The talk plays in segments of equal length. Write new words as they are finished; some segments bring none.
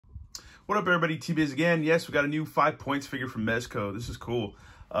What up, everybody? T-Biz again. Yes, we got a new 5 points figure from Mezco. This is cool.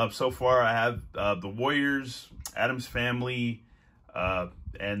 So far, I have the Warriors, Addams Family,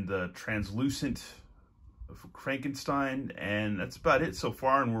 and the Translucent Frankenstein, and that's about it so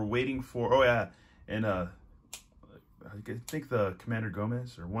far. And we're waiting for, oh yeah, and I think the Commander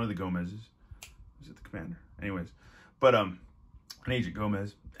Gomez, or one of the Gomez's. Is it the Commander? Anyways, but an Agent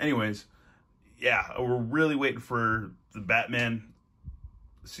Gomez. Anyways, yeah, we're really waiting for the Batman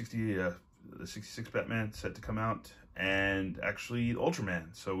the 66 Batman set to come out, and actually Ultraman.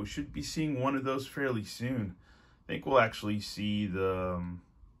 So we should be seeing one of those fairly soon. I think we'll actually see the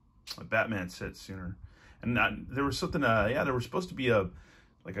Batman set sooner. And there was something, yeah, there was supposed to be I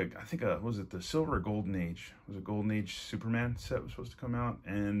think was it the Silver or Golden Age? Was it Golden Age Superman set was supposed to come out?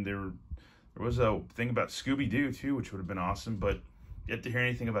 And there was a thing about Scooby-Doo too, which would have been awesome, but yet to hear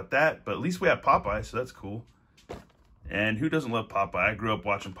anything about that. But at least we have Popeye, so that's cool. And who doesn't love Popeye? I grew up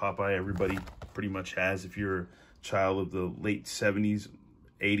watching Popeye. Everybody pretty much has, if you're a child of the late 70s,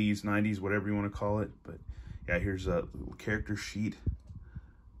 80s, 90s, whatever you want to call it. But yeah, here's a little character sheet.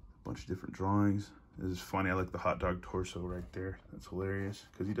 A bunch of different drawings. This is funny. I like the hot dog torso right there. That's hilarious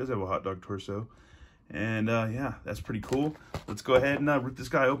because he does have a hot dog torso. And yeah, that's pretty cool. Let's go ahead and rip this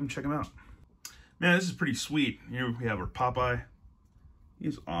guy open, check him out. Man, this is pretty sweet. Here we have our Popeye.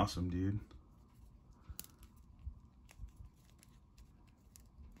 He's awesome, dude.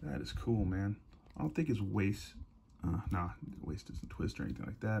 That is cool, man. I don't think his waist, nah, the waist doesn't twist or anything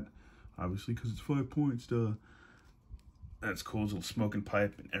like that. Obviously, because it's 5 points. That's cool. His little smoking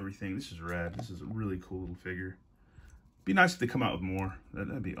pipe and everything. This is rad. This is a really cool little figure. Be nice if they come out with more.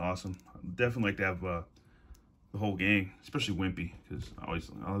 That'd be awesome. I'd definitely like to have the whole gang, especially Wimpy, because I always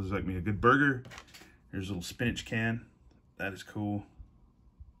like me a good burger. Here's a little spinach can. That is cool.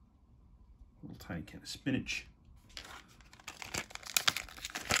 A little tiny can of spinach.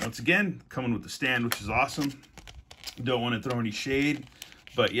 Once again, coming with the stand, which is awesome. Don't want to throw any shade,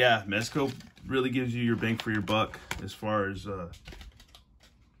 but yeah, Mezco really gives you your bang for your buck as far as their,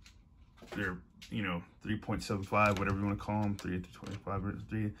 3.75, whatever you want to call them, 3 to 25 or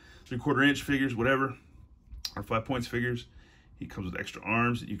 3/4 inch figures, whatever, or 5 points figures. He comes with extra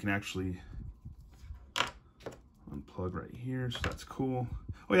arms that you can actually unplug right here, so that's cool.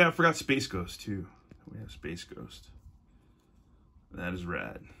 Oh yeah, I forgot Space Ghost too. We have Space Ghost. That is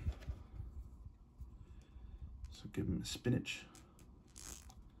rad. So give him a spinach.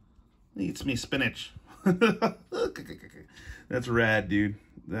 He eats me spinach. That's rad, dude.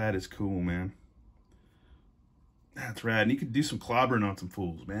 That is cool, man. That's rad. And you could do some clobbering on some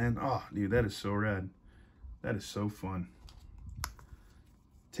fools, man. Oh, dude, that is so rad. That is so fun.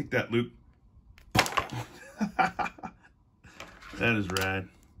 Take that, Luke. That is rad.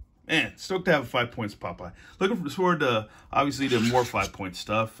 Man, stoked to have 5 points Popeye. Looking forward to, obviously, to more 5 point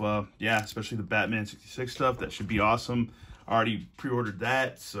stuff. Yeah, especially the Batman 66 stuff. That should be awesome. I already pre-ordered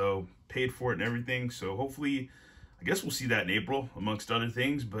that, so paid for it and everything. So hopefully, I guess we'll see that in April, amongst other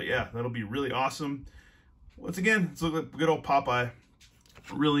things. But yeah, that'll be really awesome. Once again, let's look at good old Popeye.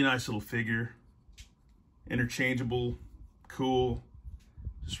 Really nice little figure. Interchangeable, cool.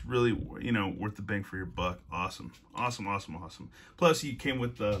 Just really, worth the bang for your buck. Awesome. Awesome, awesome, awesome. Plus, he came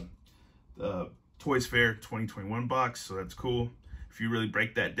with the Toys Fair 2021 box, so that's cool. If you really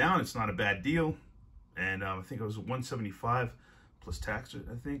break that down, it's not a bad deal. And I think it was $175 plus tax, I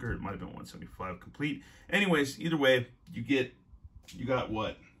think, or it might have been $175 complete. Anyways, either way, you got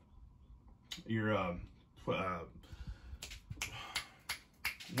what? Your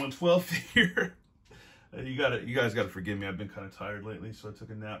 112 figure. You guys gotta forgive me. I've been kind of tired lately, so I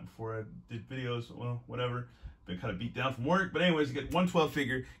took a nap before I did videos. Well, whatever. Been kind of beat down from work, but anyways, you get 112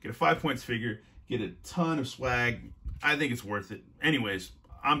 figure, get a 5 points figure, get a ton of swag. I think it's worth it. Anyways,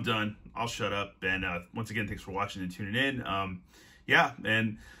 I'm done. I'll shut up. And once again, thanks for watching and tuning in. Yeah,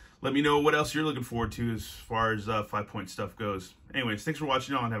 and let me know what else you're looking forward to as far as 5 point stuff goes. Anyways, thanks for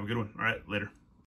watching on. Have a good one. All right, later.